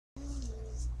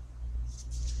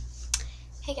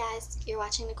Hey guys, you're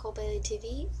watching Nicole Bailey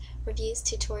TV, reviews,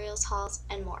 tutorials, hauls,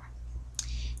 and more.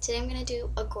 Today I'm going to do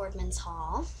a Gordmans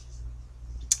haul,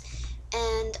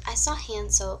 and I saw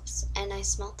hand soaps, and I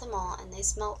smelled them all, and they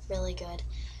smelled really good,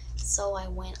 so I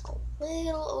went a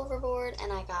little overboard,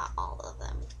 and I got all of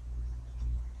them,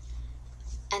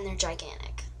 and they're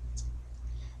gigantic.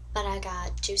 But I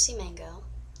got Juicy Mango.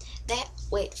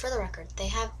 Wait, for the record, they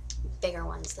have bigger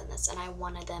ones than this, and I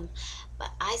wanted them,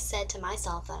 but I said to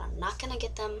myself that I'm not gonna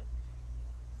get them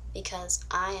because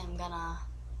I don't know,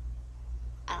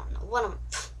 what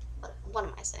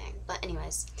am I saying? But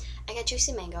anyways, I got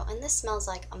Juicy Mango, and this smells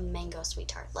like a mango sweet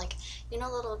tart, like, you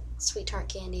know, little sweet tart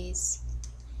candies.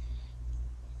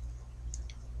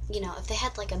 You know, if they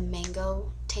had like a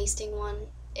mango tasting one,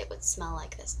 it would smell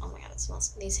like this. Oh my god,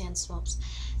 these hand soaps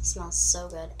smell so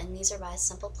good, and these are by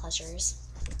Simple Pleasures.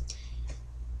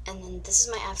 And then this is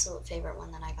my absolute favorite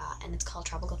one that I got, and it's called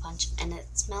Tropical Punch, and it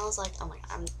smells like, oh my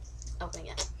god, I'm opening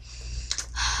it.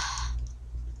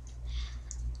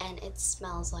 And it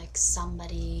smells like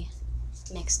somebody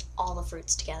mixed all the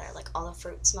fruits together, like all the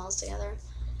fruit smells together.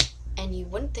 And you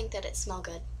wouldn't think that it smelled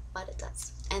good, but it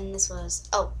does. And this was,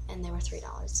 oh, and they were $3.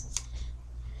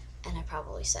 And I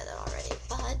probably said that already,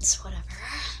 but whatever.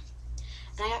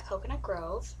 And I got Coconut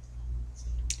Grove.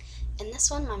 And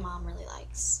this one my mom really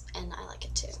likes, and I like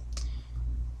it too.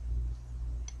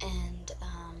 And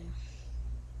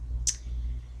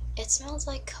it smells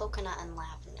like coconut and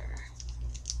lavender.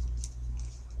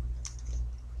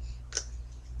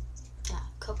 Yeah,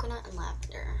 coconut and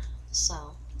lavender.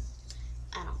 So,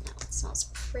 I don't know, it smells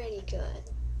pretty good.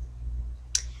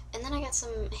 And then I got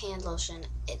some hand lotion.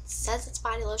 It says it's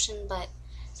body lotion, but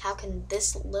how can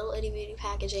this little itty bitty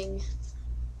packaging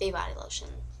be body lotion?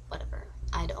 Whatever.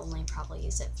 I'd only probably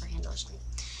use it for hand lotion.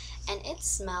 And it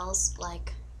smells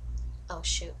like, oh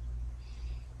shoot,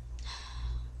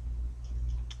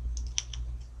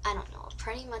 I don't know, it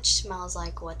pretty much smells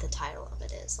like what the title of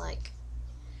it is. Like,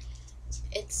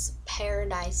 it's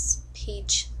Paradise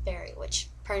Peach Berry, which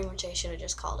pretty much I should have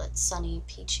just called it Sunny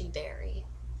Peachy Berry.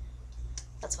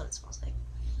 That's what it smells like.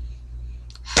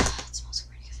 It smells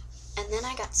pretty good. And then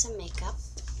I got some makeup,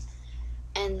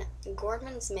 and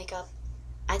Gordmans makeup,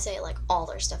 I'd say like all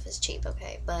their stuff is cheap,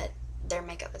 okay, but their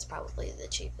makeup is probably the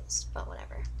cheapest, but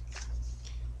whatever.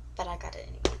 But I got it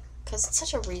anyway, because it's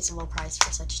such a reasonable price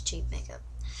for such cheap makeup.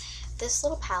 This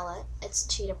little palette, it's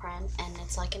cheetah print, and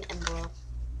it's like an envelope.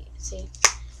 See,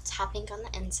 it's hot pink on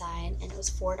the inside, and it was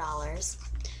 $4.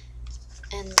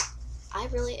 And I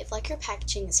really, if like your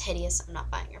packaging is hideous, I'm not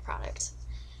buying your product.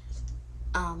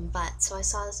 But, so I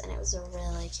saw this, and it was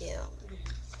really cute,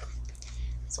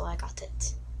 so I got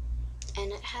it. And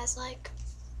it has like,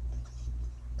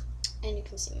 and you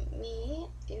can see me,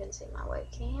 you can see my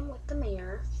webcam with the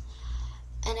mirror,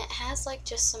 and it has like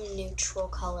just some neutral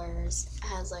colors. It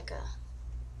has like a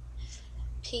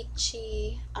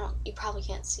peachy, you probably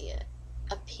can't see it,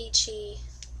 a peachy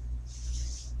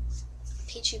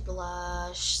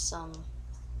blush,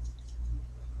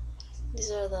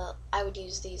 these are I would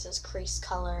use these as crease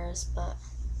colors, but,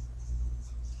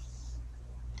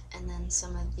 and then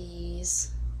some of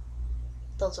these,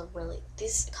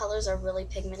 these colors are really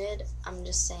pigmented, I'm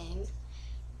just saying.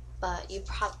 But you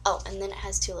oh, and then it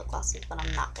has 2 lip glosses, but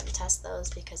I'm not going to test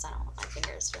those because I don't want my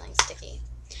fingers feeling sticky.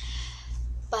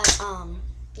 But,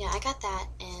 yeah, I got that,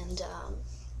 and,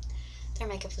 their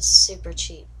makeup was super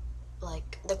cheap.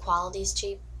 Like, the quality's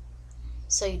cheap,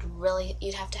 so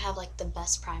you'd have to have, like, the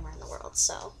best primer in the world,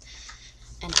 so,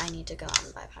 and I need to go out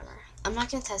and buy primer. I'm not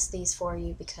going to test these for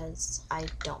you because I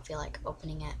don't feel like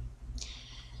opening it.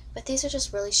 But these are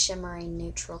just really shimmery,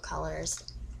 neutral colors,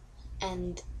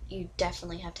 and you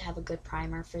definitely have to have a good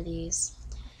primer for these,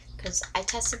 because I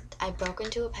broke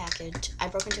into a package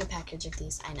of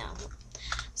these, I know,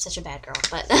 such a bad girl,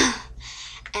 but,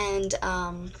 and,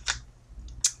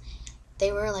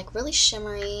 they were, like, really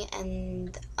shimmery,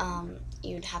 and,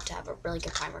 you'd have to have a really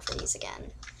good primer for these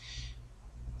again.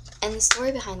 And the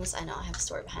story behind this, I know I have a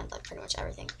story behind, like, pretty much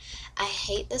everything. I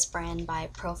hate this brand by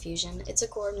Profusion. It's a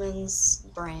Gordmans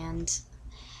brand,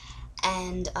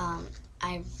 and,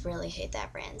 I really hate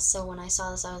that brand. So when I saw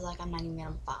this, I was like, I'm not even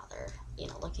gonna bother, you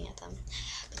know, looking at them.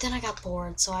 But then I got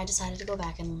bored, so I decided to go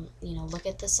back and, you know, look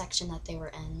at the section that they were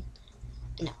in.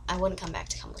 No, I wouldn't come back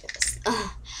to come look at this.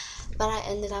 But I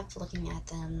ended up looking at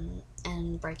them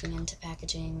and breaking into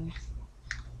packaging.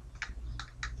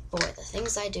 Boy, the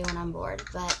things I do when I'm bored.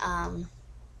 But, no,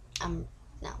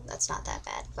 that's not that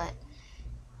bad. But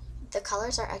the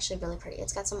colors are actually really pretty.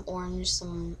 It's got some orange,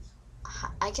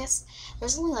 I guess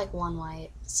there's only like one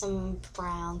white, some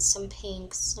browns, some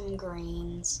pinks, some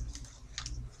greens.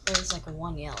 There's like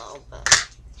one yellow, but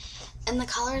And the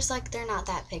colors, like, they're not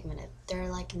that pigmented. They're,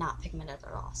 like, not pigmented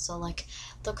at all. So, like,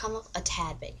 they'll come with a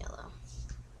tad bit yellow.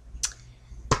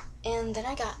 And then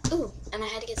I got, and I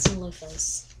had to get some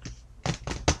loofahs.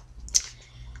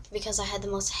 Because I had the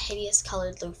most hideous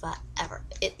colored loofah ever.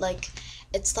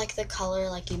 It's like the color,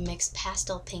 like, you mix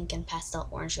pastel pink and pastel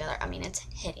orange together. I mean, it's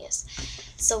hideous.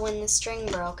 So when the string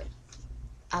broke,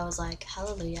 I was like,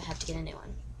 hallelujah, I have to get a new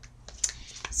one.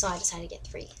 So I decided to get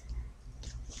 3.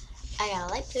 I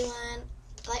got a light blue one,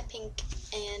 light pink,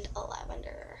 and a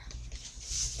lavender.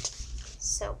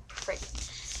 So pretty.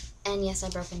 And yes, I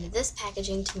broke into this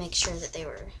packaging to make sure that they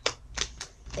weren't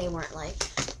like,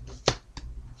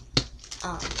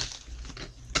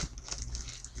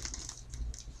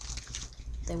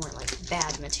 they weren't like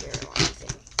bad material or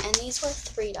anything. And these were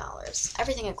 $3.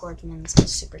 Everything at Gordmans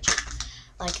was super cheap.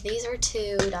 Like, these are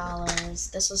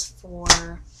 $2. This was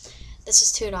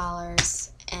 $2,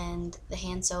 and the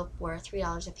hand soap were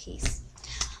 $3 a piece.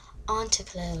 On to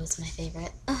clothes, my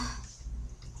favorite.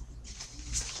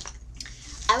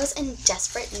 I was in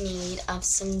desperate need of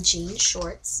some jean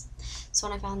shorts, so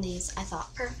when I found these, I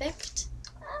thought, perfect.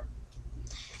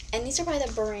 And these are by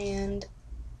the brand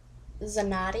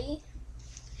Zanotti,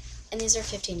 and these are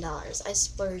 $15. I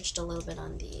splurged a little bit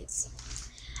on these.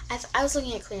 I was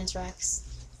looking at clearance racks.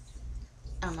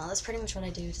 I don't know, that's pretty much what I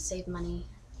do to save money,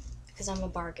 because I'm a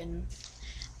bargain.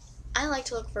 I like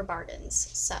to look for bargains,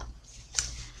 so.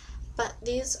 But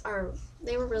they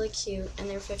were really cute, and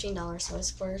they were $15, so I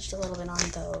splurged a little bit on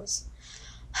those.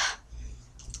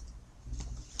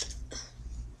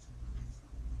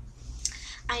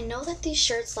 I know that these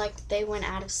shirts, like, they went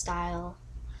out of style,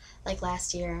 like,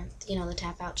 last year, you know, the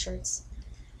tap-out shirts.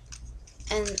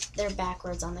 And they're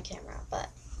backwards on the camera,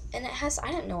 and it has,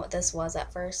 I didn't know what this was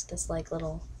at first, this, like,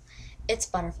 little, it's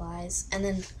butterflies. And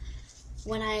then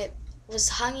when I was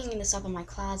hanging this up in my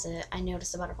closet, I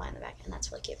noticed a butterfly in the back, and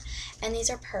that's really cute. And these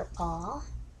are purple,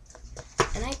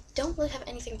 and I don't really have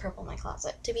anything purple in my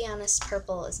closet. To be honest,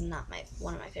 purple is not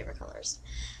one of my favorite colors.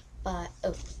 But,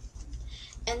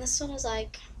 and this one is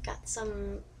like, got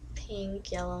some pink,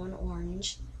 yellow, and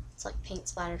orange. It's like paint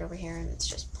splattered over here, and it's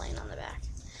just plain on the back.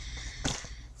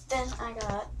 Then I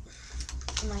got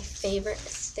my favorite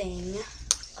thing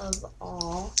of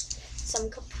all, some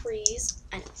capris.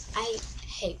 I know, I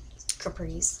hate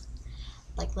capris.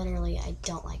 Like, literally, I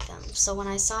don't like them. So when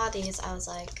I saw these, I was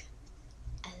like,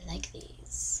 I like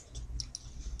these.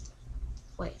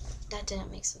 Wait, that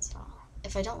didn't make sense at all.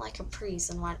 If I don't like capris,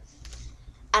 then what?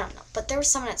 I don't know. But there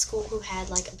was someone at school who had,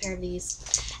 like, a pair of these,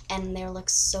 and they looked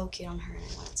so cute on her, and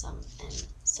I wanted some. And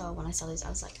so when I saw these, I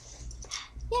was like,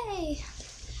 yay!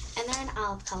 And they're an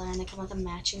olive color, and they come with a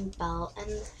matching belt,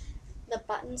 and the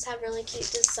buttons have really cute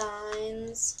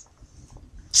designs.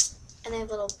 And they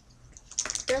have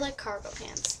they're like cargo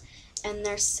pants, and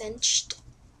they're cinched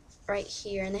right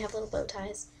here, and they have little bow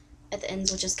ties at the ends,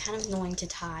 which is kind of annoying to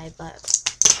tie, but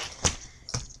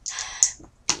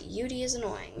beauty is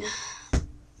annoying.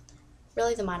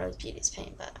 Really, the motto is beauty is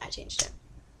pain, but I changed it.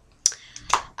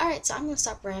 Alright, so I'm going to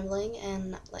stop rambling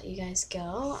and let you guys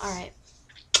go. Alright,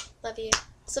 love you.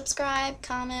 Subscribe,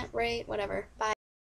 comment, rate, whatever. Bye.